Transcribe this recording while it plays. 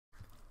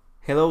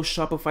Hello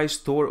Shopify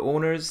store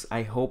owners,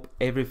 I hope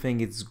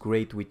everything is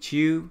great with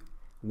you.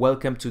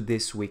 Welcome to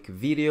this week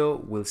video.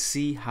 We'll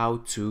see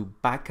how to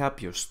back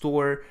up your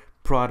store,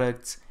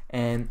 products,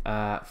 and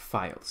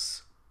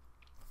files.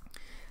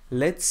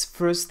 Let's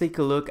first take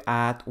a look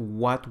at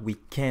what we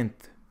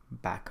can't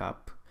back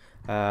up,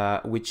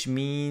 which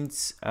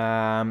means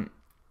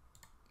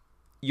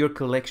your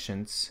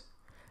collections.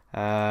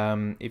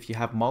 If you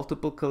have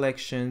multiple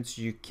collections,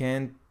 you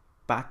can't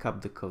back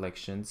up the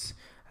collections.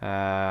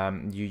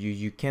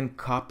 You can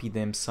copy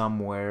them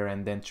somewhere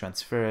and then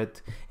transfer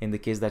it in the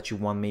case that you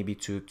want maybe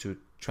to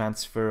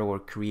transfer or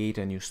create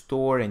a new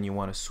store and you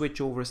want to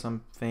switch over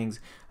some things.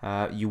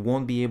 You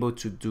won't be able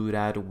to do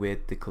that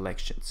with the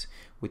collections.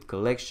 With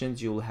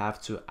collections, you'll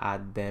have to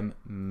add them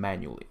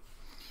manually.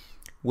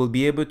 We'll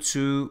be able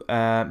to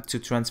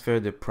transfer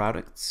the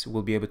products.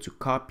 We'll be able to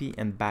copy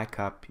and back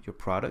up your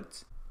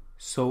products.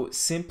 So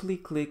simply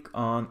click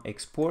on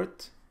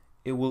export.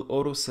 It will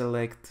auto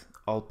select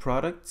all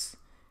products.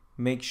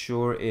 Make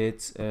sure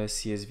it's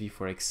CSV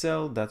for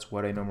Excel. That's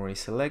what I normally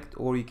select,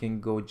 or you can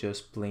go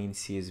just plain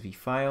CSV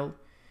file.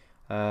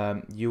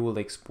 You will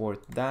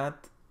export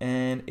that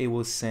and it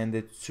will send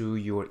it to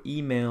your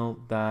email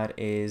that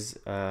is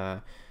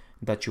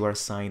that you are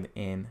signed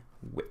in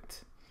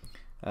with.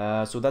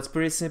 So that's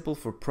pretty simple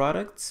for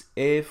products.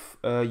 If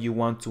you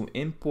want to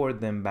import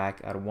them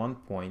back at one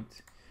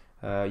point,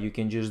 you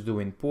can just do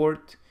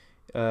import.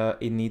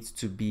 It needs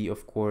to be,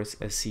 of course,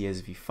 a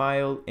CSV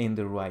file in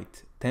the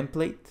right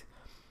template.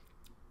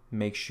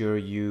 Make sure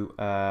you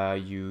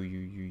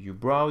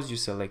browse, you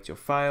select your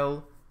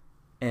file,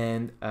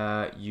 and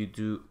you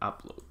do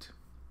upload.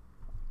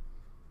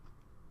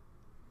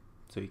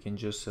 So you can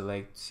just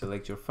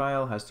select your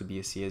file. Has to be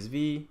a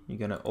CSV. You're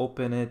gonna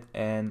open it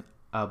and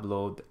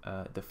upload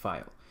the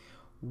file.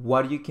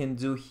 What you can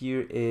do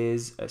here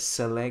is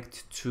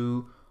select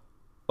to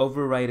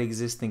override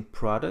existing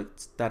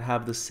products that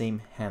have the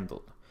same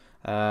handle,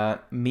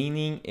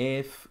 meaning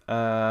if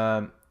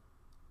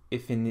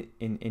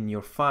in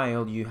your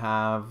file you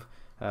have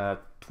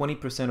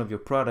 20% of your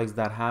products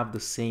that have the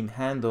same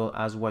handle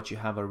as what you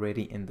have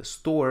already in the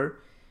store,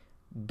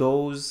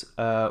 those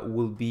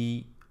will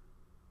be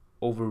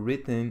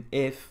overwritten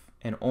if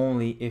and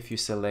only if you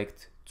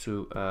select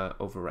to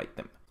overwrite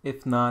them.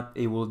 If not,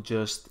 it will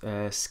just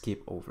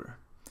skip over.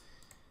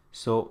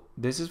 So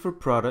this is for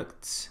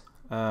products.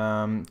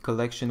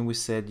 Collection, we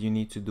said you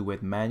need to do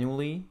it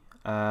manually.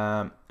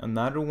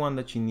 Another one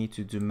that you need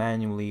to do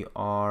manually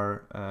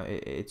are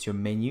it's your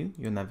menu,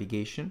 your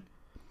navigation.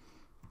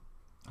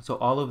 So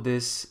all of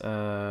this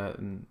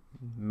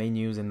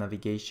menus and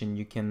navigation,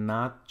 you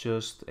cannot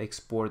just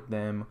export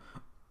them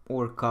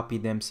or copy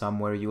them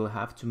somewhere. You will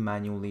have to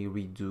manually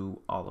redo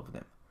all of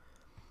them.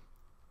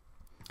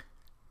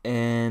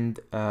 And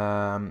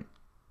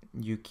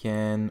you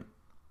can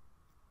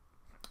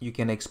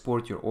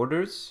export your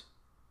orders.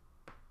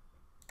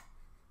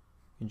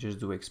 You just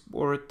do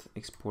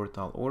export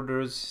all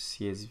orders,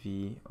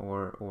 CSV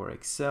or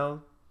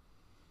Excel.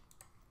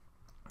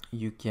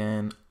 You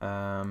can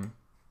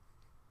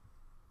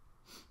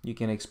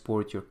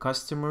export your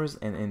customers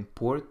and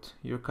import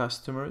your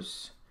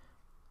customers.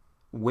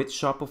 With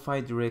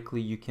Shopify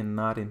directly, you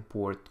cannot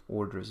import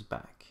orders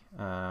back,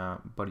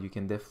 but you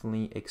can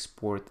definitely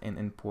export and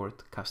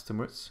import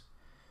customers.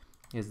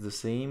 It's the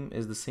same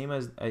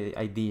as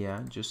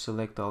idea. Just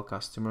select all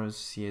customers,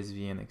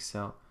 CSV and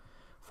Excel.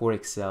 For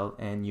Excel,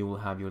 and you will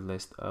have your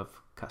list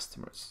of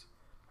customers.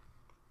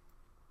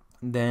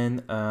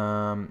 Then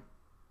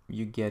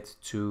you get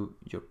to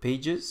your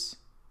pages.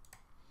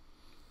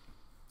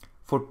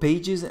 For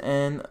pages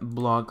and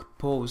blog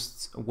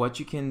posts, what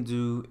you can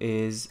do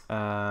is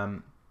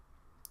to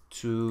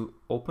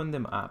open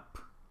them up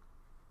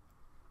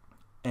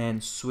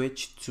and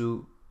switch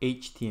to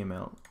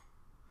HTML,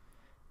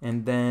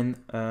 and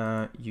then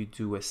you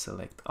do a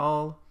select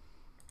all,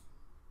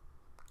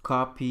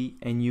 copy,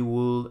 and you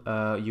will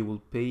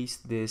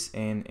paste this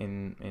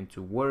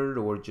into Word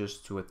or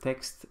just to a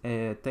text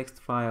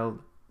file,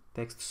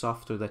 text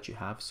software that you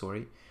have,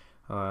 sorry,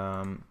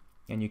 and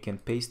you can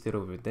paste it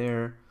over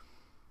there.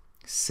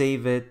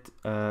 Save it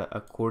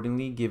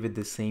accordingly, give it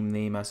the same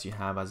name as you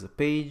have as a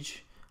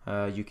page.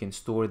 You can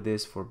store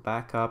this for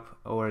backup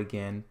or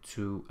again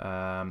to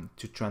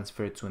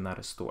transfer it to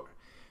another store.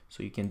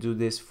 So you can do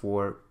this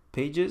for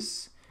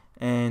pages,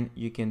 and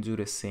you can do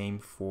the same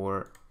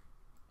for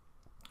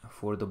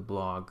the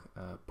blog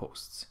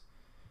posts.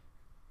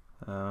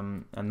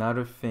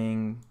 Another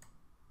thing,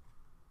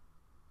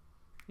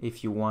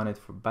 if you want it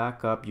for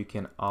backup, you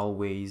can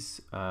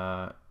always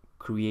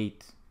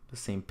create the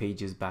same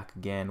pages back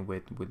again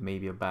with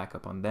maybe a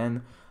backup on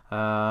them.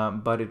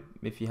 But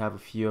if you have a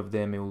few of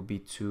them, it will be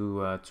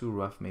too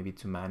rough maybe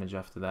to manage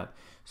after that.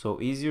 So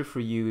easier for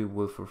you, it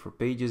will for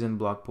pages and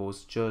blog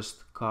posts,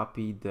 just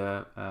copy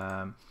the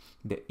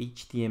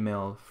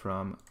HTML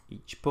from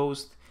each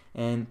post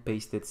and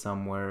paste it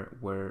somewhere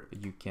where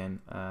you can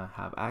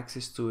have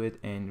access to it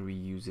and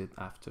reuse it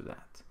after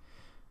that.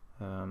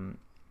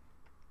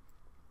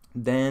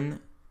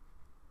 Then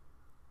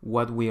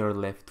what we are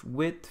left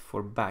with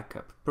for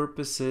backup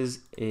purposes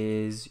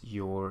is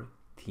your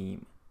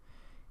theme.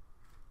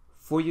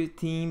 For your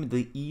theme,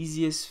 the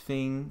easiest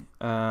thing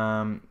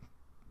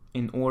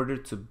in order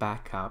to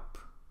back up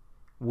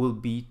will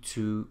be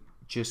to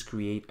just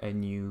create a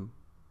new,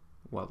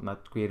 well,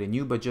 not create a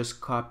new, but just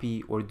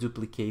copy or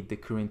duplicate the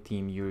current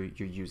theme you're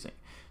using.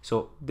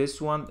 So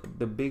this one,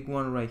 the big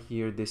one right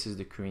here, this is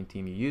the current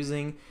theme you're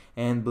using,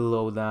 and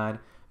below that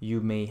you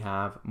may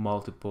have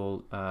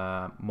multiple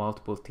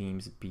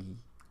themes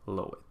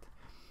below it.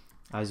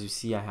 As you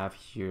see, I have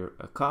here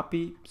a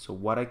copy. So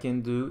what I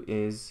can do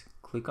is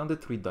click on the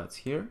three dots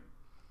here.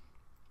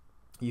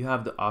 You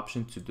have the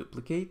option to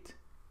duplicate.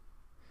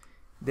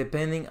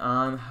 Depending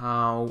on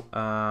how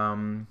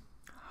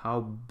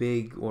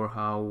big or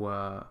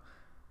how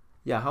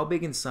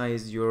big in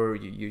size your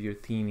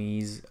theme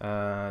is,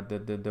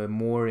 the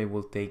more it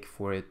will take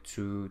for it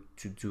to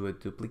do a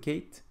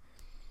duplicate.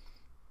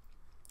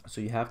 So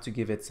you have to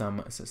give it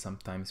some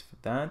time for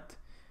that.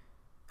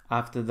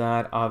 After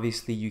that,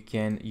 obviously you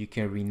can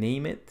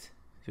rename it.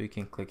 So you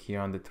can click here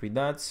on the three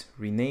dots,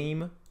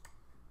 rename.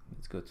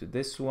 Let's go to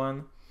this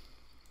one.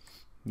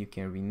 You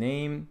can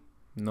rename.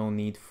 No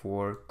need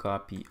for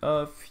copy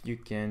of. You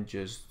can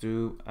just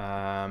do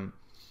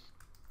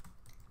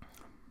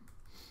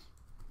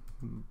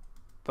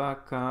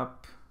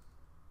backup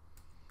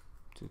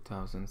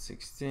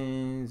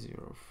 2016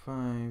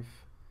 05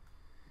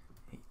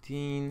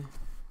 18.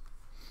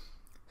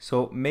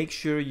 So make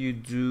sure you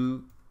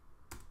do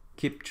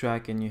keep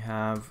track, and you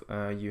have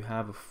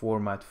a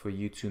format for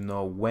you to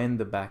know when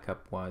the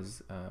backup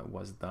was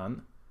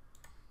done.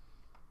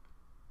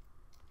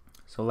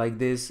 So like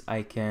this,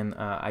 I can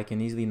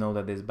easily know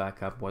that this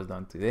backup was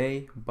done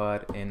today,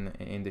 but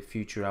in the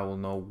future I will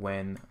know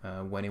when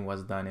it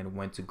was done and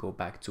when to go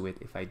back to it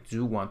if I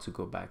do want to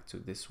go back to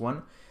this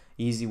one.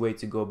 Easy way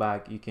to go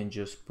back, you can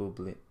just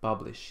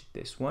publish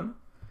this one.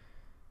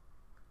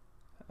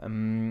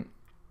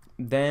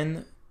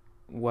 Then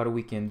what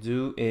we can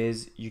do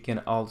is you can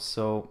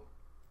also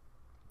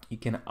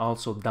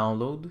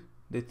download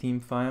the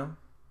theme file.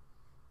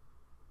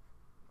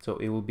 So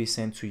it will be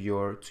sent to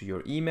your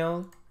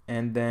email,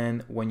 and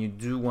then when you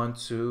do want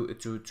to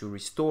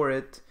restore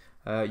it,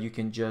 you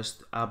can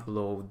just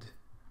upload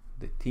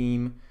the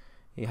theme.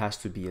 It has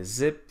to be a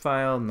zip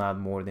file, not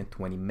more than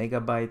 20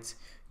 megabytes.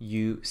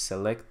 You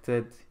select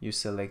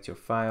your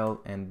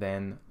file, and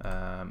then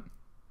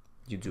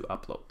you do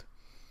upload.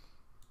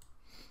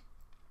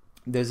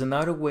 There's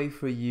another way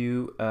for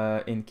you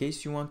in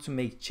case you want to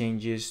make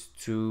changes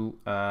to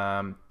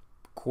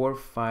core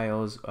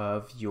files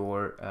of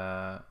your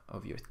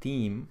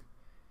theme.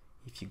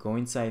 If you go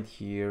inside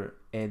here,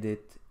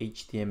 edit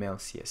HTML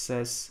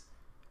CSS,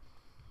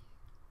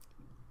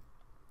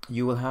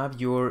 you will have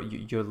your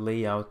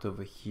layout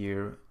over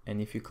here,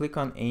 and if you click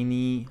on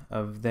any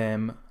of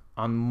them,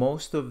 on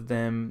most of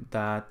them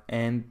that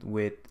end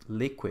with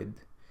liquid,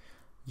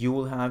 you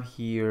will have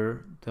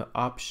here the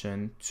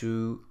option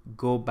to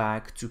go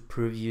back to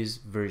previous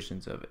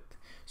versions of it.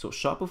 So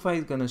Shopify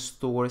is going to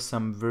store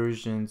some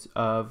versions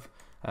of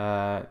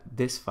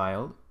this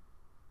file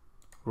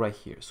right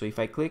here. So if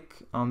I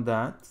click on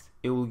that,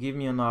 it will give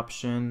me an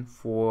option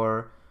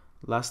for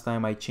last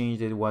time I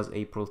changed it was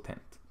April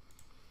 10th.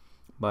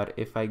 But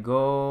if I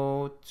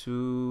go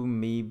to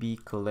maybe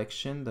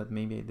collection, that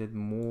maybe I did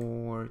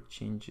more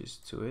changes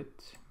to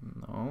it.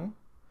 No.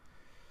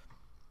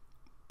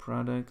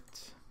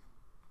 Product.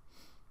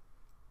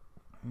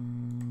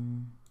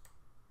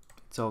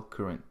 It's all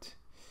current.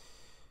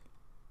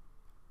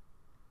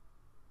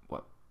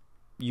 Well,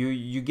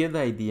 you get the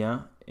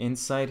idea.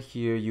 Inside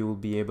here you will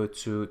be able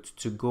to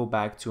go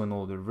back to an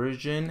older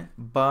version,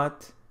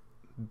 but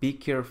be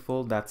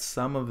careful that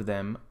some of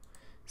the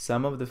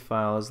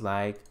files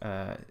like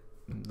the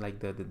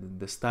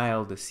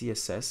style, the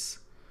CSS,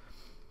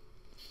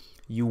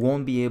 you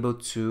won't be able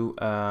to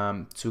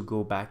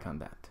go back on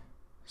that.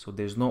 So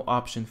there's no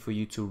option for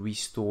you to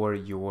restore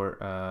your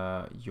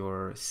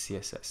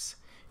CSS,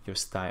 your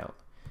style.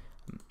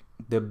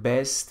 The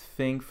best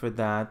thing for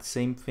that,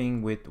 same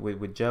thing with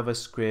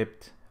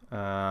JavaScript.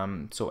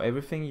 So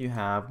everything you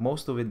have,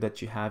 most of it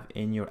that you have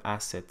in your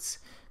assets,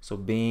 so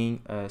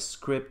being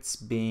scripts,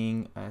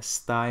 being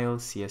style,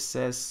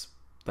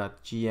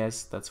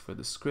 CSS.js, that's for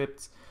the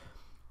scripts,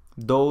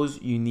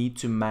 those you need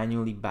to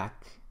manually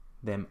back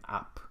them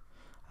up.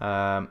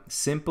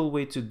 Simple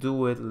way to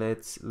do it,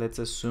 let's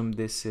assume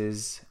this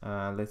is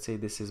let's say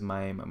this is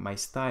my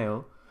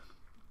style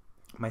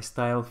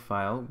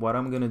file. What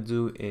I'm gonna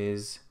do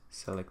is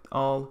select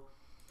all,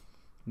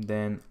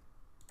 then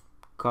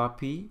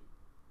copy.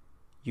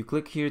 You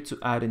click here to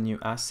add a new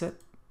asset,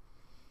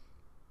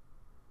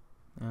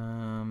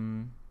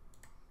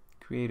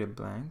 create a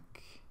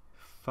blank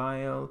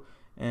file,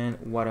 and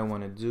what I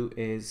want to do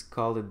is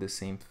call it the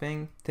same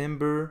thing,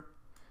 Timber,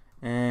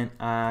 and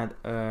add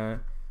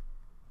a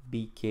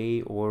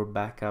BK or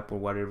backup or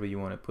whatever you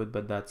want to put,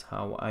 but that's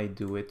how I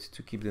do it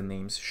to keep the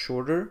names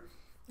shorter.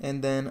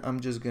 And then I'm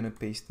just gonna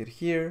paste it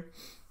here.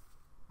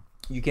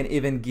 You can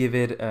even give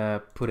it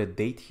put a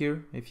date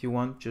here if you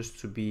want, just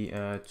to be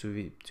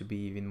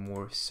even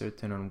more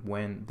certain on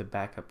when the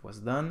backup was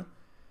done.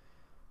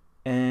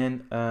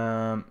 And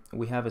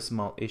we have a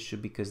small issue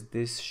because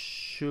this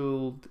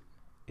should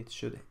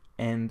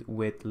end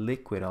with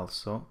liquid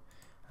also.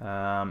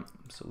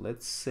 So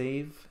let's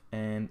save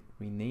and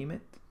rename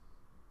it.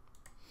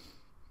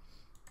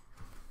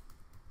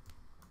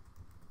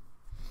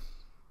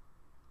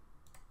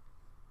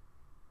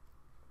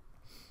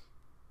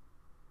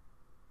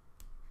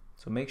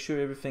 So make sure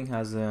everything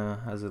has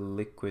a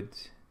liquid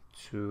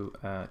to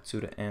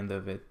the end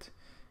of it.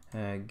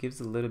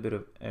 Gives a little bit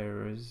of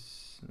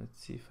errors.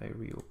 Let's see if I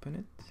reopen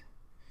it.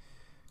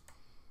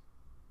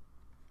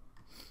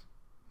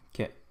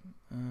 Okay.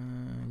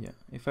 Yeah,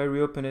 if I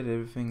reopen it,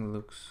 everything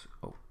looks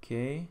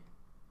okay.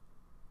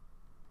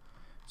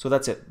 So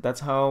that's it.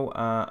 That's how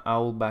I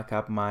will back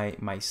up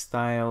my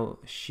style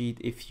sheet.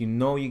 If you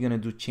know you're gonna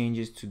do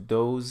changes to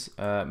those,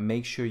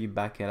 make sure you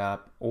back it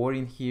up or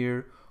in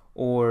here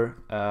or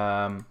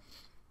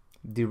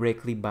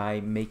directly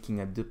by making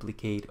a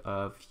duplicate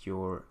of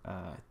your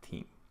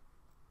theme.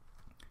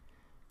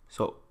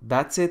 So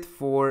that's it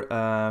for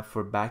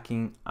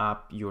backing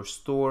up your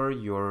store,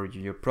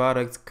 your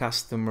products,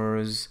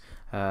 customers,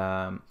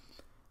 and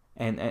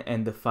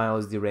the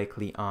files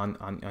directly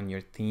on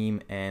your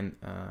theme and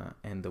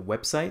the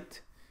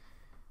website.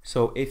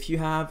 So if you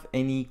have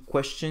any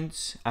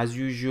questions, as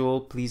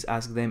usual, please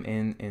ask them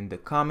in the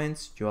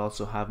comments. You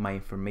also have my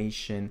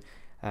information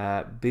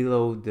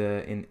below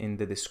in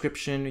the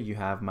description. You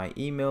have my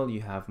email,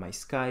 you have my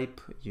Skype,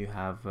 you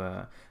have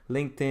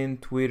LinkedIn,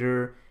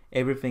 Twitter.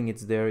 Everything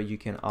is there. You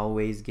can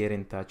always get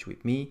in touch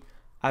with me.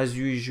 As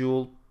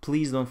usual,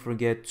 please don't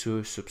forget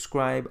to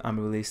subscribe. I'm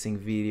releasing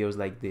videos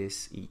like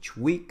this each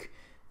week,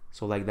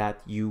 so like that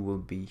you will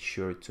be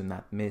sure to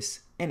not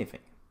miss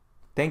anything.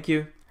 Thank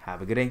you.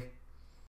 Have a good day.